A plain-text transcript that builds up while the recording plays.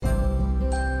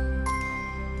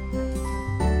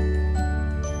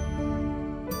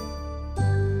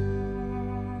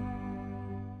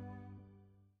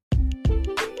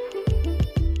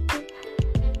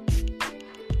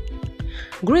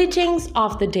Greetings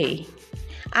of the day.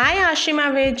 I,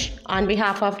 Ashima Vij, on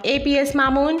behalf of APS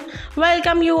Mamoon,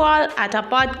 welcome you all at our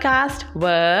podcast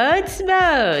Words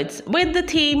with the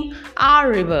theme Our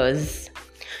Rivers.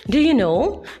 Do you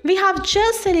know, we have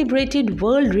just celebrated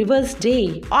World Rivers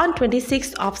Day on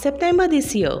 26th of September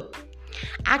this year.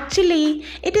 Actually,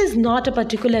 it is not a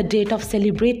particular date of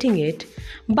celebrating it,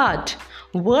 but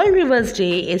World Rivers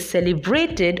Day is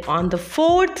celebrated on the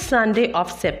fourth Sunday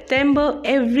of September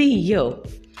every year,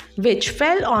 which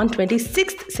fell on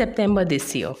 26th September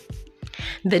this year.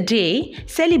 The day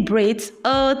celebrates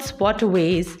Earth's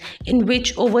waterways, in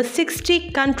which over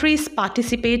 60 countries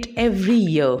participate every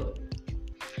year.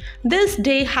 This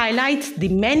day highlights the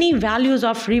many values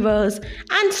of rivers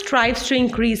and strives to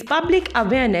increase public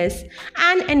awareness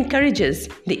and encourages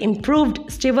the improved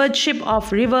stewardship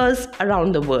of rivers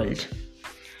around the world.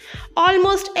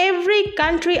 Almost every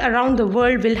country around the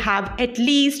world will have at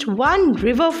least one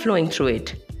river flowing through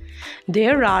it.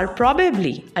 There are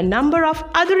probably a number of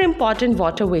other important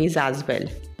waterways as well.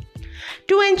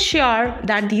 To ensure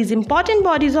that these important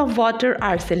bodies of water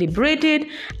are celebrated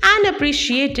and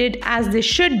appreciated as they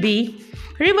should be,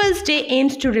 Rivers Day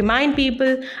aims to remind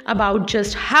people about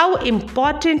just how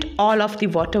important all of the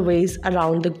waterways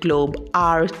around the globe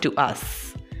are to us.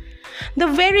 The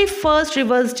very first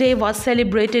Rivers Day was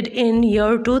celebrated in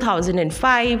year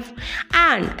 2005,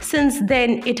 and since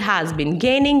then it has been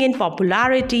gaining in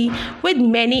popularity with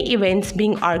many events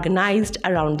being organized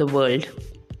around the world.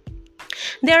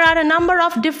 There are a number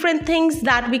of different things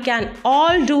that we can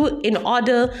all do in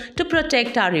order to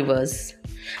protect our rivers.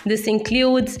 This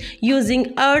includes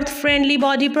using earth-friendly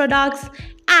body products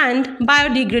and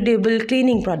biodegradable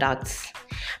cleaning products.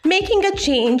 Making a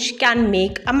change can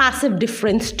make a massive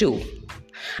difference too.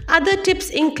 Other tips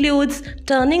includes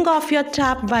turning off your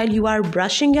tap while you are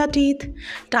brushing your teeth,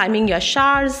 timing your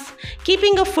showers,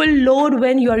 keeping a full load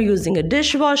when you are using a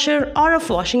dishwasher or a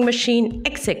washing machine,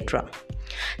 etc.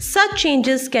 Such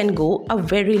changes can go a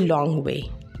very long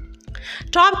way.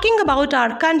 Talking about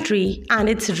our country and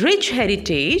its rich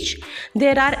heritage,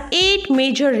 there are 8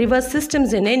 major river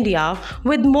systems in India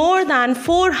with more than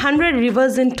 400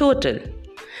 rivers in total.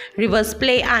 Rivers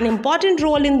play an important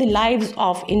role in the lives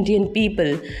of Indian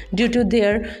people due to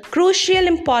their crucial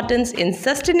importance in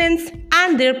sustenance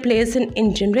and their place in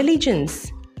Indian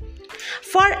religions.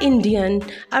 For Indian,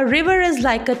 a river is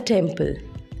like a temple,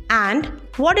 and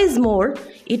what is more,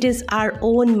 it is our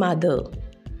own mother.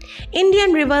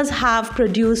 Indian rivers have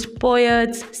produced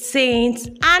poets, saints,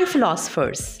 and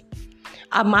philosophers.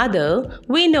 A mother,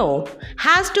 we know,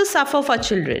 has to suffer for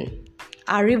children.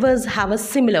 Our rivers have a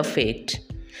similar fate.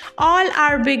 All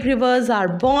our big rivers are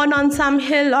born on some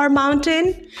hill or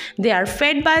mountain. They are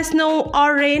fed by snow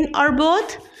or rain or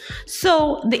both.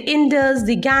 So the Indus,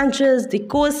 the Ganges, the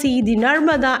Kosi, the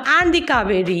Narmada and the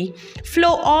Kaveri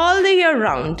flow all the year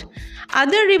round.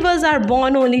 Other rivers are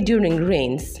born only during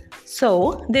rains,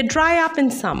 so they dry up in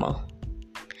summer.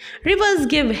 Rivers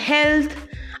give health,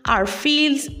 our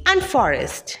fields and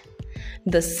forests.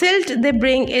 The silt they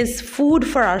bring is food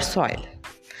for our soil.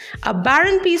 A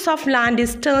barren piece of land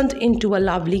is turned into a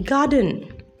lovely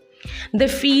garden. They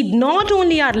feed not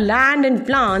only our land and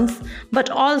plants, but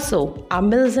also our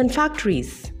mills and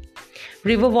factories.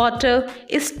 River water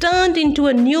is turned into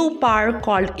a new power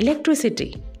called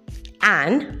electricity,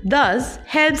 and thus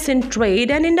helps in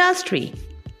trade and industry.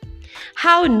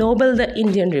 How noble the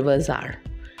Indian rivers are.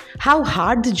 How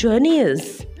hard the journey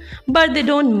is, but they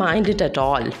don't mind it at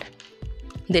all.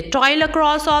 They toil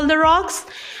across all the rocks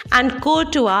and go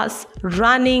to us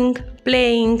running,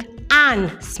 playing,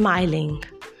 and smiling.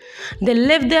 They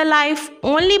live their life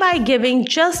only by giving,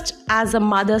 just as a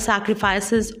mother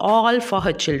sacrifices all for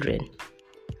her children.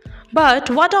 But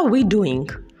what are we doing?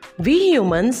 We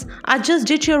humans are just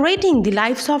deteriorating the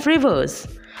lives of rivers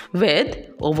with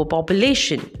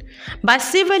overpopulation, by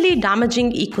severely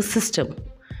damaging ecosystem,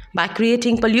 by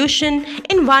creating pollution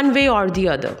in one way or the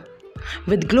other,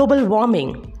 with global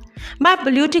warming, by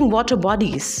polluting water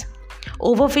bodies,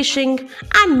 overfishing,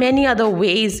 and many other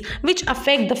ways which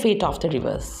affect the fate of the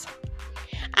rivers.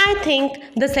 I think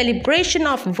the celebration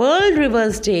of World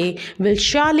Rivers Day will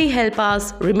surely help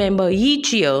us remember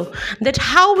each year that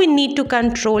how we need to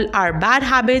control our bad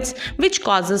habits which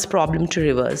causes problem to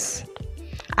rivers.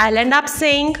 I'll end up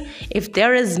saying, if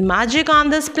there is magic on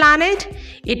this planet,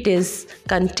 it is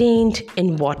contained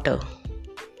in water.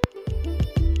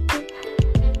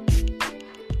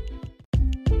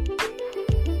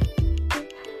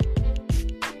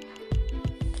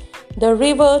 The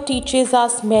river teaches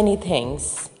us many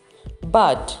things,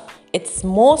 but its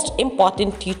most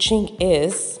important teaching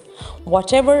is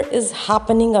whatever is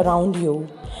happening around you,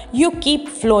 you keep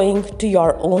flowing to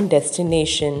your own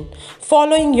destination,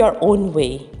 following your own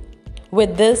way.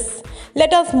 With this,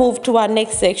 let us move to our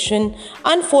next section,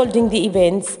 unfolding the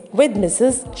events with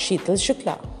Mrs. Sheetal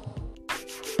Shukla.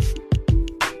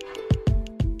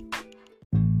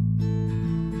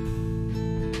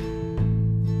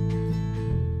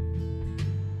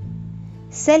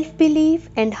 Self-belief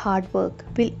and hard work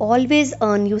will always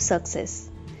earn you success.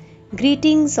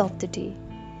 Greetings of the day.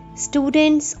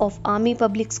 Students of Army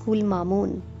Public School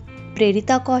Mamoon,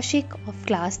 Prerita Kaushik of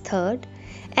class 3rd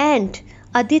and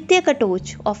Aditya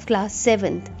Katoch of class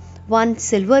 7th won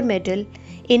silver medal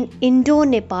in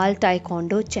Indo-Nepal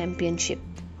Taekwondo Championship.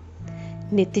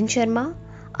 Nitin Sharma,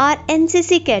 our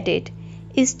NCC cadet,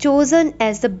 is chosen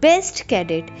as the best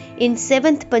cadet in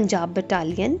 7th Punjab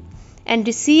Battalion and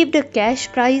received a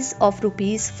cash prize of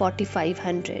Rs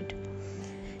 4500.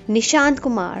 Nishant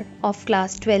Kumar of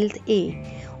class 12th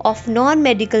A of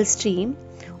non-medical stream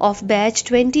of batch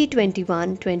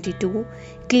 2021-22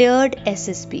 cleared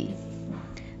SSB.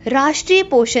 Rashtriya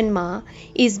Poshan Ma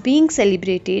is being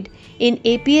celebrated in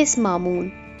APS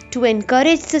Mamoon to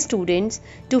encourage the students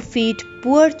to feed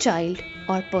poor child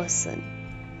or person.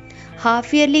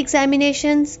 Half-yearly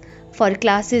examinations for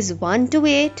classes 1 to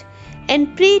 8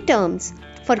 and pre-terms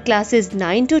for classes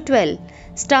 9 to 12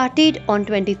 started on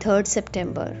 23rd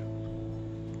September.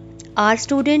 Our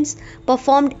students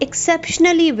performed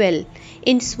exceptionally well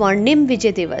in Swarnim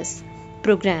Vijay Divas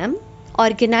program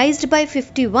organized by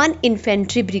 51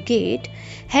 Infantry Brigade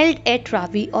held at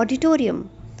Ravi Auditorium.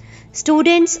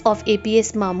 Students of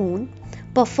APS Mamoon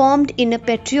performed in a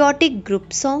patriotic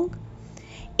group song.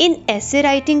 In essay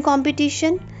writing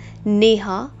competition,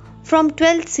 Neha from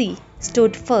 12th C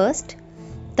stood first,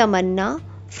 Tamanna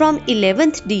from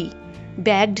 11th D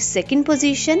bagged second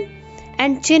position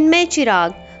and Chinmay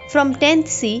Chirag from 10th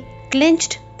C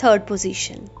clinched third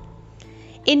position.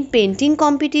 In painting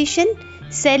competition,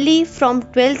 Sally from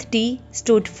 12th D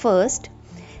stood first,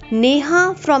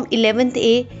 Neha from 11th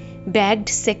A bagged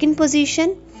second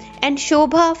position and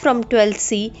Shobha from 12th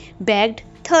C bagged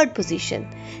third position.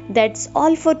 That's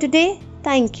all for today.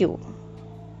 Thank you.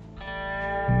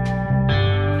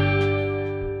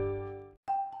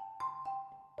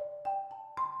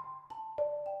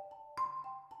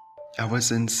 Ever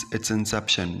since its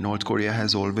inception, North Korea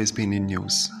has always been in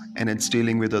news. In its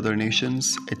dealing with other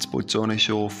nations, it puts on a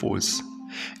show of force.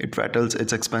 It rattles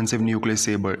its expensive nuclear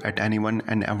saber at anyone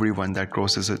and everyone that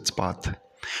crosses its path.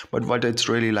 But what it's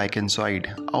really like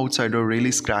inside, outsiders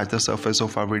really scratch the surface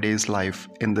of everyday's life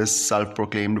in this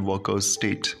self-proclaimed workers'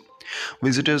 state.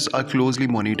 Visitors are closely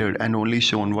monitored and only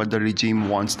shown what the regime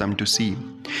wants them to see.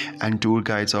 And tour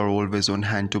guides are always on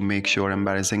hand to make sure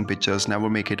embarrassing pictures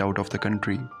never make it out of the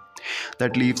country.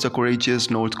 That leaves the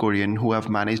courageous North Korean who have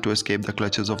managed to escape the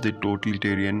clutches of the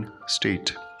totalitarian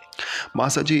state.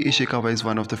 Masaji Ishikawa is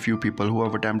one of the few people who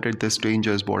have attempted this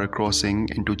dangerous border crossing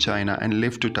into China and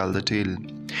lived to tell the tale.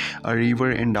 A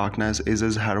River in Darkness is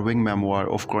his harrowing memoir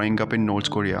of growing up in North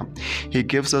Korea. He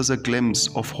gives us a glimpse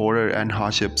of horror and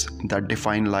hardships that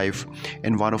define life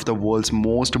in one of the world's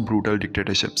most brutal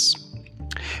dictatorships.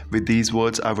 With these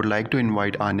words, I would like to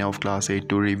invite Anya of Class 8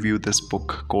 to review this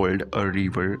book called A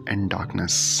River in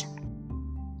Darkness.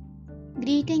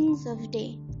 Greetings of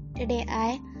day. Today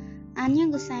I, Anya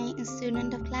Gusai, a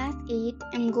student of Class 8,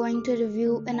 am going to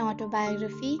review an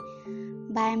autobiography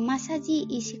by Masaji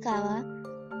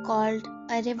Ishikawa called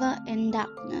A River in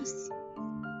Darkness.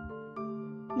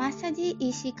 Masaji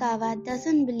Ishikawa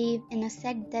doesn't believe in a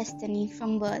set destiny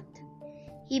from birth.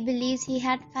 He believes he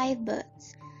had 5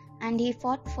 births, and he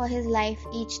fought for his life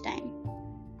each time.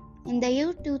 In the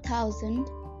year 2000,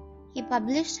 he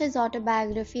published his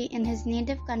autobiography in his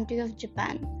native country of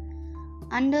Japan,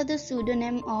 under the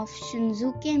pseudonym of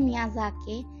Shunsuke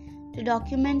Miyazaki, to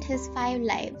document his 5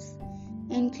 lives,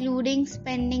 including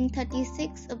spending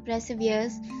 36 oppressive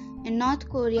years in North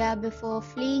Korea before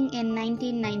fleeing in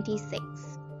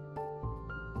 1996.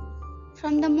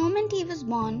 From the moment he was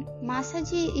born,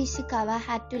 Masaji Ishikawa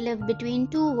had to live between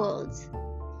 2 worlds.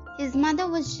 His mother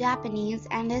was Japanese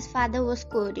and his father was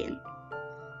Korean.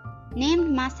 Named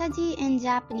Masaji in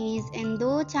Japanese and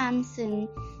Do Chan-sin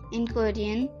in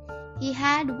Korean, he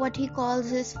had what he calls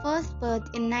his first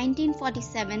birth in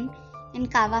 1947 in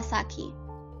Kawasaki.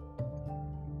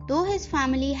 Though his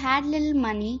family had little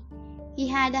money, he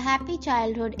had a happy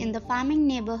childhood in the farming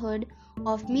neighborhood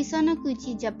of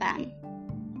Misonokuchi, Japan.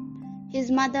 His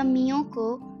mother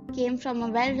Miyoko came from a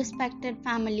well-respected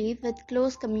family with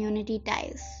close community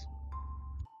ties.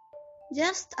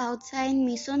 Just outside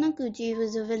Misonokuchi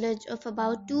was a village of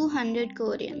about 200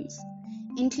 Koreans,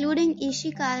 including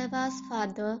Ishikawa's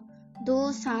father,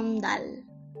 Do Sam-dal.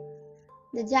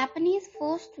 The Japanese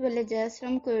forced villagers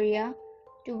from Korea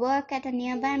to work at a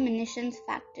nearby munitions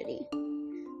factory.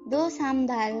 Though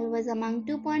Samdal was among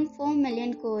 2.4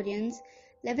 million Koreans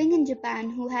living in Japan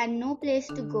who had no place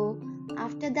to go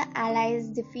after the Allies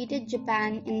defeated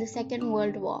Japan in the Second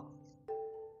World War.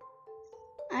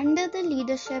 Under the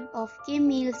leadership of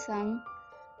Kim Il-sung,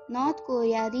 North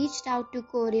Korea reached out to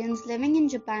Koreans living in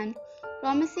Japan,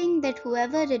 promising that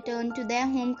whoever returned to their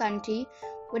home country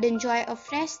would enjoy a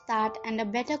fresh start and a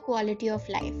better quality of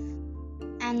life.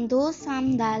 And though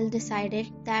Samdal decided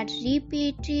that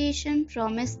repatriation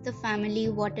promised the family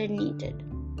what it needed.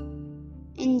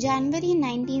 In January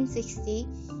 1960,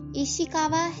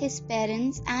 Ishikawa, his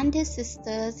parents, and his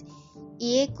sisters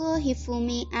Ieko,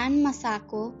 Hifumi, and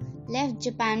Masako left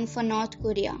Japan for North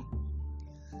Korea.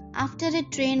 After a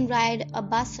train ride, a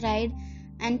bus ride,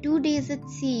 and 2 days at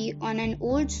sea on an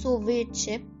old Soviet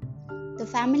ship, the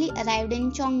family arrived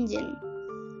in Chongjin.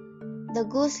 The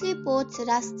ghostly port's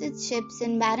rusted ships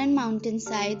and barren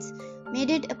mountainsides made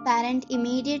it apparent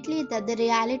immediately that the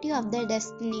reality of their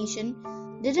destination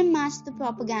didn't match the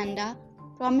propaganda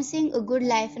promising a good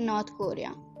life in North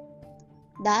Korea.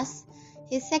 Thus,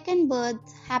 his second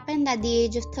birth happened at the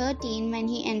age of 13 when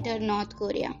he entered North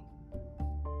Korea.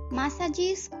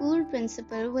 Masaji's school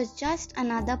principal was just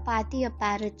another party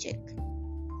apparatchik.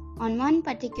 On one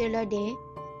particular day,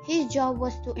 his job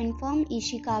was to inform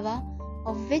Ishikawa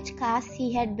of which caste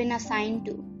he had been assigned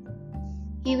to.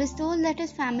 He was told that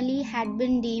his family had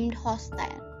been deemed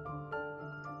hostile.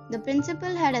 The principal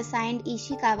had assigned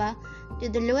Ishikawa to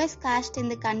the lowest caste in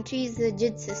the country's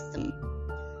rigid system.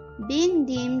 Being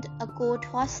deemed a quote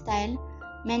hostile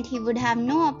meant he would have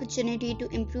no opportunity to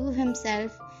improve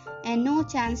himself and no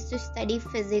chance to study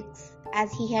physics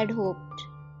as he had hoped.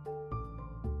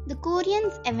 The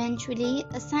Koreans eventually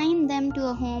assigned them to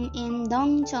a home in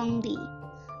Dongcheongri,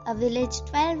 a village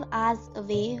 12 hours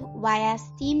away via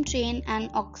steam train and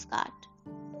ox cart.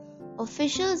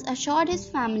 Officials assured his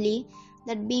family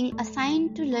that being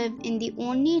assigned to live in the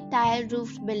only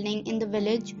tile-roofed building in the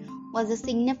village was a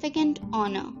significant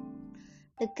honor.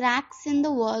 The cracks in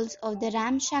the walls of the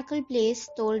ramshackle place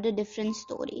told a different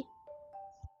story.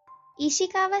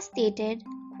 Ishikawa stated,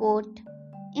 quote,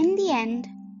 "In the end,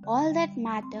 all that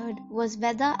mattered was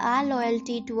whether our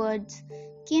loyalty towards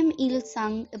Kim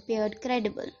Il-sung appeared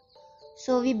credible.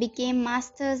 So we became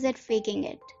masters at faking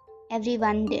it.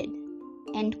 Everyone did."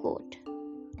 End quote.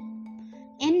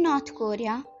 In North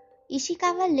Korea,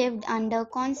 Ishikawa lived under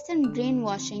constant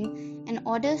brainwashing and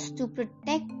orders to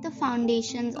protect the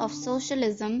foundations of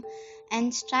socialism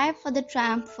and strive for the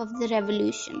triumph of the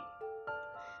revolution.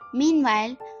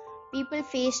 Meanwhile, people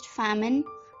faced famine,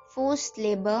 forced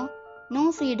labor,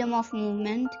 no freedom of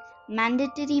movement,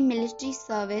 mandatory military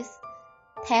service,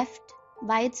 theft,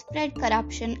 widespread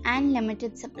corruption, and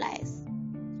limited supplies.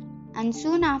 And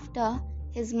soon after,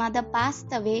 his mother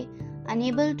passed away,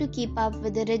 unable to keep up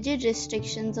with the rigid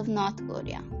restrictions of North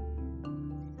Korea.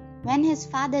 When his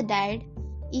father died,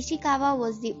 Ishikawa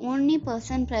was the only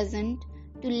person present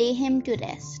to lay him to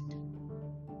rest.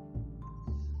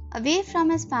 Away from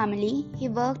his family, he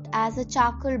worked as a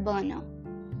charcoal burner.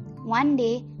 One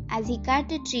day, as he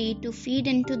cut a tree to feed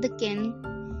into the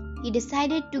kiln, he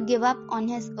decided to give up on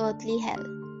his earthly hell.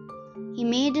 He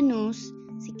made a noose,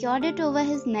 secured it over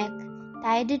his neck,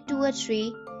 tied it to a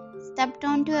tree, stepped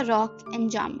onto a rock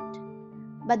and jumped.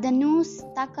 But the noose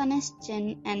stuck on his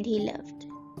chin and he lived.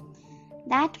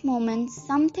 That moment,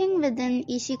 something within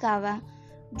Ishikawa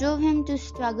drove him to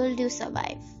struggle to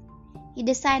survive. He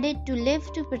decided to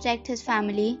live to protect his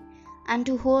family and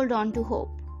to hold on to hope.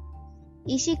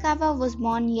 Ishikawa was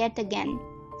born yet again,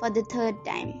 for the third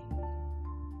time.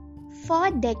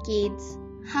 For decades,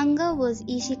 hunger was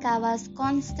Ishikawa's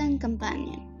constant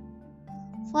companion.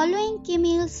 Following Kim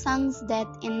Il-sung's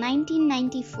death in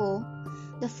 1994,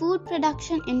 the food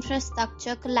production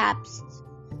infrastructure collapsed,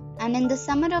 and in the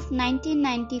summer of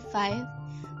 1995,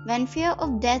 when fear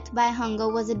of death by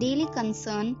hunger was a daily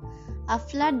concern, a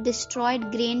flood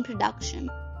destroyed grain production.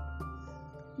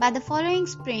 By the following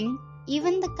spring,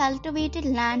 even the cultivated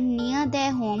land near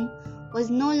their home was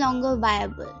no longer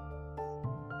viable.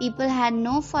 People had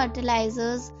no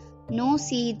fertilizers, no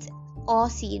seeds or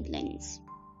seedlings.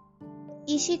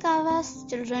 Ishikawa's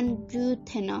children grew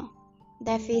thinner,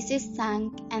 their faces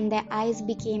sank and their eyes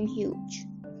became huge.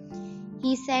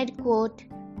 He said, quote,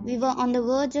 "We were on the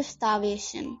verge of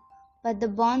starvation, but the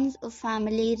bonds of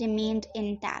family remained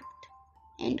intact."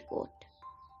 End quote.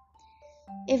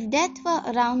 If death were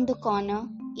around the corner,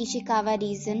 Ishikawa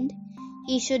reasoned,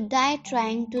 he should die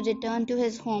trying to return to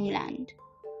his homeland.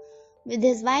 With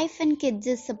his wife and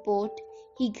kids' support,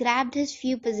 he grabbed his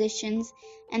few possessions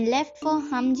and left for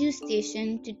Hamju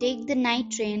station to take the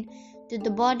night train to the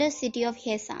border city of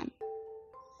Hesan.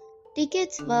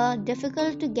 Tickets were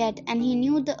difficult to get and he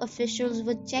knew the officials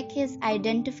would check his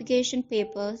identification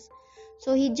papers,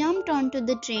 so he jumped onto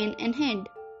the train and hid.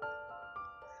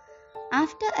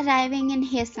 After arriving in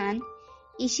Hesan,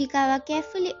 Ishikawa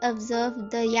carefully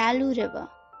observed the Yalu River,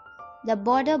 the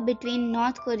border between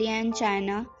North Korea and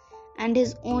China, and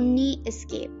his only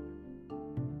escape.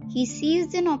 He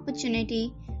seized an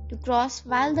opportunity to cross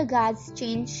while the guards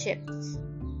changed shifts.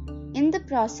 In the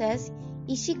process,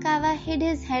 Ishikawa hid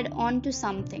his head onto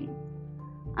something.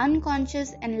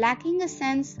 Unconscious and lacking a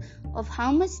sense of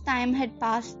how much time had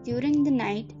passed during the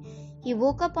night, he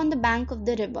woke up on the bank of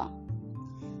the river.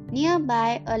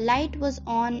 Nearby, a light was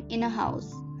on in a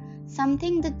house,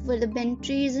 something that would have been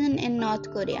treason in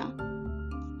North Korea.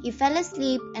 He fell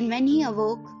asleep, and when he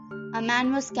awoke, a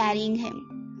man was carrying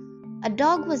him. A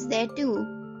dog was there too,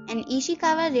 and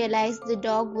Ishikawa realized the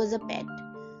dog was a pet,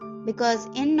 because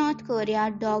in North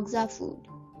Korea, dogs are food.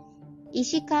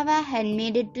 Ishikawa had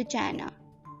made it to China.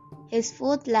 His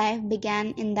fourth life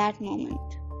began in that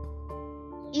moment.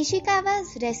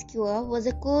 Ishikawa's rescuer was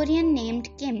a Korean named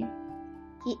Kim.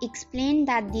 He explained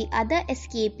that the other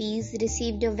escapees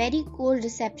received a very cold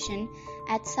reception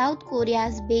at South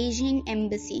Korea's Beijing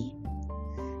embassy.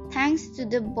 Thanks to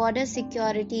the Border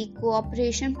Security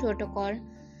Cooperation Protocol,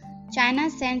 China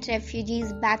sent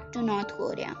refugees back to North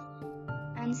Korea.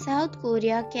 And South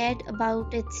Korea cared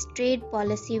about its trade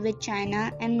policy with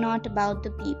China and not about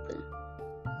the people.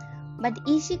 But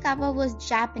Ishikawa was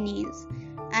Japanese,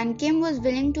 and Kim was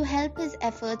willing to help his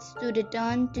efforts to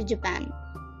return to Japan.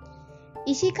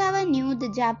 Ishikawa knew the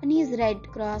Japanese Red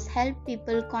Cross helped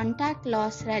people contact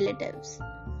lost relatives.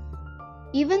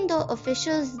 Even though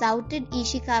officials doubted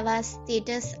Ishikawa's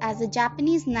status as a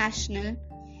Japanese national,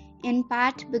 in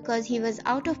part because he was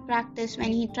out of practice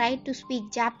when he tried to speak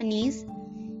Japanese,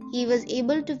 he was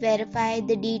able to verify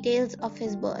the details of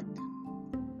his birth.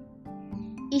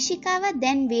 Ishikawa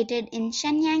then waited in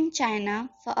Shenyang, China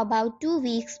for about 2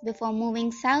 weeks before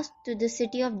moving south to the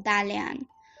city of Dalian,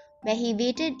 where he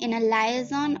waited in a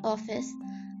liaison office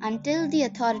until the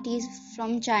authorities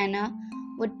from China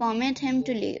would permit him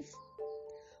to leave.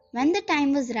 When the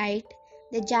time was right,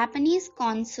 the Japanese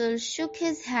consul shook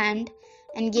his hand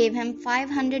and gave him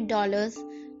 $500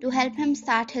 to help him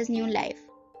start his new life.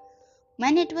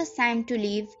 When it was time to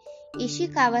leave,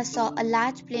 Ishikawa saw a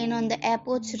large plane on the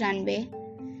airport's runway,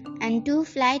 and 2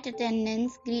 flight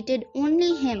attendants greeted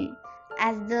only him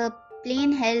as the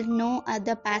plane held no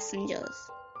other passengers.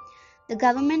 The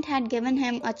government had given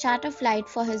him a charter flight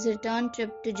for his return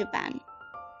trip to Japan.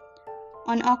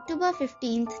 On October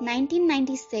 15,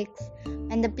 1996,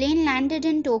 when the plane landed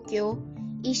in Tokyo,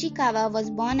 Ishikawa was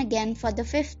born again for the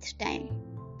 5th time.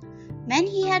 When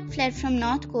he had fled from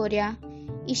North Korea,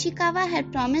 Ishikawa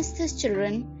had promised his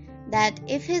children that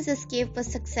if his escape was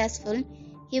successful,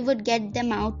 he would get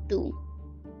them out too.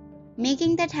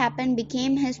 Making that happen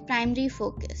became his primary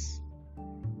focus.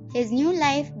 His new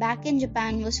life back in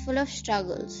Japan was full of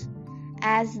struggles,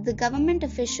 as the government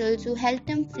officials who helped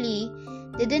him flee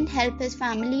didn't help his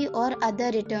family or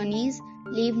other returnees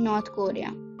leave North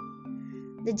Korea.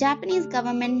 The Japanese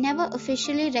government never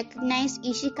officially recognized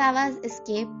Ishikawa's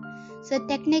escape, so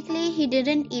technically he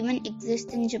didn't even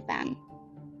exist in Japan.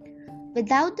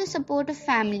 Without the support of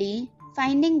family,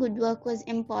 finding good work was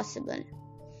impossible.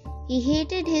 He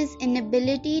hated his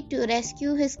inability to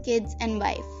rescue his kids and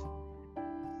wife.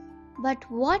 But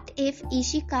what if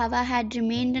Ishikawa had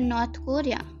remained in North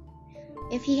Korea?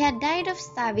 If he had died of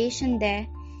starvation there,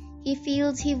 he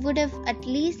feels he would have at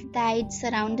least died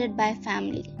surrounded by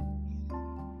family.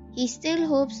 He still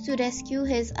hopes to rescue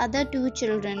his other 2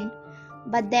 children,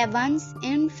 but their once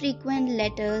infrequent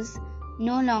letters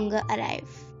no longer arrive.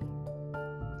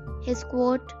 His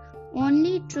quote,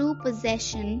 "Only true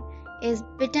possession is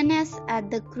bitterness at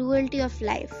the cruelty of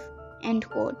life," end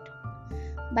quote.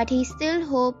 But he still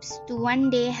hopes to one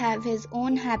day have his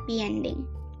own happy ending.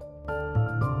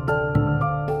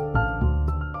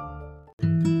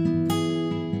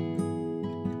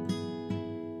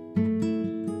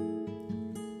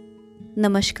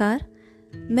 नमस्कार,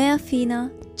 मैं अफीना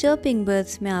chirping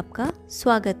birds में आपका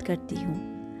स्वागत करती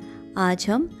हूँ। आज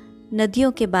हम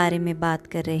नदियों के बारे में बात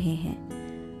कर रहे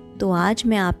हैं। तो आज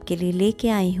मैं आपके लिए लेके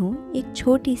आई हूँ एक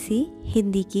छोटी सी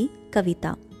हिंदी की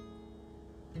कविता।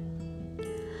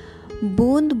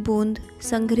 बूंद बूंद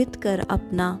संघरित कर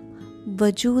अपना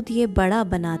वजूद ये बड़ा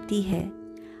बनाती है,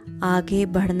 आगे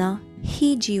बढ़ना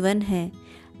ही जीवन है,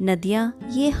 नदियाँ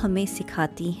ये हमें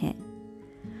सिखाती हैं।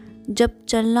 जब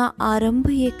चलना आरंभ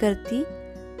ये करती,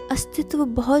 अस्तित्व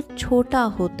बहुत छोटा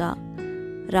होता,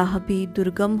 राह भी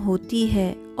दुर्गम होती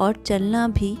है और चलना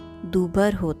भी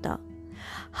दूभर होता।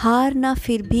 हार ना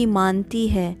फिर भी मानती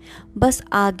है, बस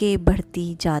आगे बढ़ती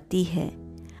जाती है।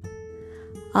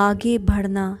 आगे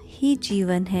बढ़ना ही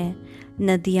जीवन है,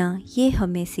 नदियाँ ये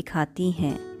हमें सिखाती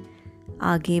हैं।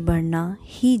 आगे बढ़ना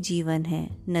ही जीवन है,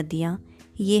 नदियाँ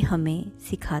ये हमें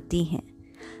सिखाती हैं।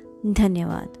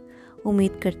 धन्यवाद।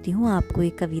 उम्मीद करती हूँ आपको ये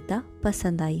कविता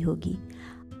पसंद आई होगी।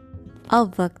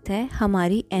 अब वक्त है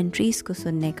हमारी एंट्रीज़ को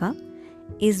सुनने का।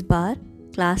 इस बार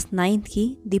क्लास 9th की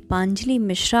दीपांजलि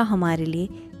मिश्रा हमारे लिए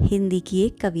हिंदी की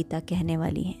एक कविता कहने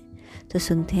वाली हैं। तो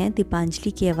सुनते हैं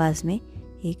दीपांजलि की आवाज़ में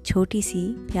एक छोटी सी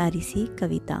प्यारी सी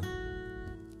कविता।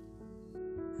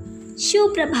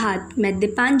 शुभ प्रभात। मैं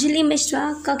दीपांजलि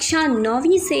मिश्रा कक्षा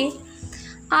 9वीं से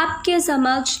आपके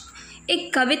समक्ष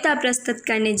एक कविता प्रस्तुत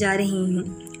करने जा रही हूँ,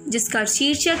 जिसका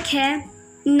शीर्षक है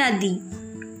नदी।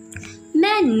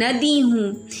 मैं नदी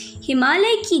हूँ,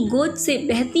 हिमालय की गोद से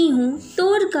बहती हूँ,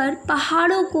 तोड़कर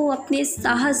पहाड़ों को अपने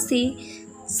साहस से,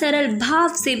 सरल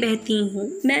भाव से बहती हूँ।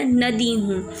 मैं नदी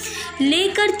हूँ,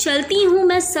 लेकर चलती हूँ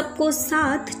मैं सबको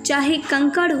साथ, चाहे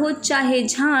कंकड़ हो चाहे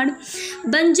झाड़,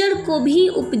 बंजर को भी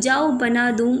उपजाऊ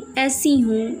बना दूँ, ऐसी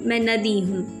हूँ मैं नदी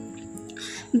हूँ।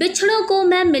 बिछड़ों को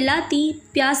मैं मिलाती,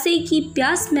 प्यासे की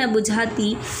प्यास मैं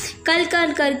बुझाती, कल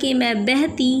कर करके मैं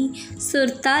बहती,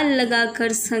 सुरताल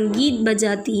लगाकर संगीत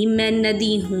बजाती, मैं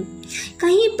नदी हूँ।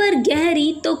 कहीं पर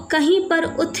गहरी तो कहीं पर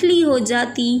उथली हो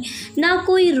जाती, ना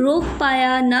कोई रोक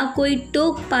पाया ना कोई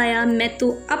टोक पाया, मैं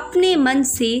तो अपने मन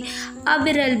से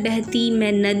अविरल बहती,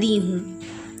 मैं नदी हूँ।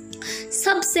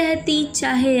 सब सहती,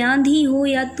 चाहे आंधी हो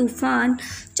या तूफान,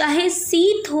 चाहे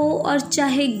शीत हो और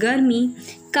चाहे गर्मी,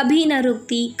 कभी न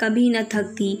रुकती कभी न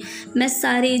थकती, मैं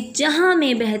सारे जहां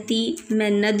में बहती, मैं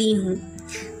नदी हूँ।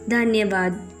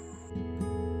 धन्यवाद।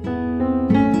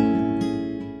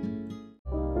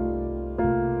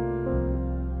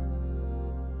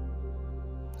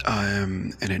 I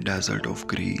am in a desert of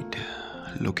greed,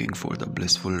 looking for the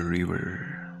blissful river.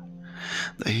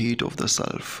 The heat of the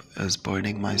self is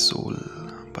burning my soul,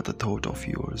 but the thought of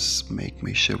yours make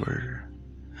me shiver.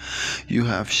 You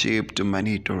have shaped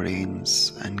many terrains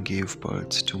and gave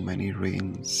birth to many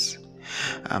rains.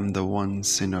 I'm the one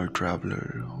sinner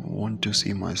traveler, want to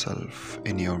see myself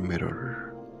in your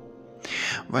mirror.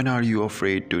 When are you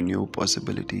afraid to new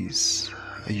possibilities?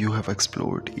 You have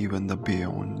explored even the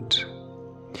beyond.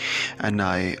 And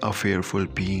I, a fearful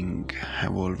being,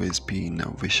 have always been a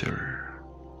wisher.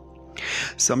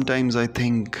 Sometimes I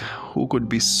think, who could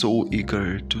be so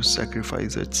eager to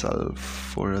sacrifice itself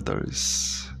for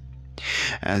others?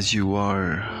 As you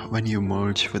are when you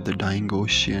merge with the dying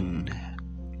ocean.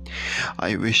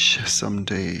 I wish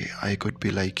someday I could be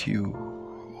like you,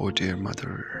 oh dear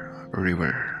mother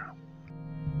river.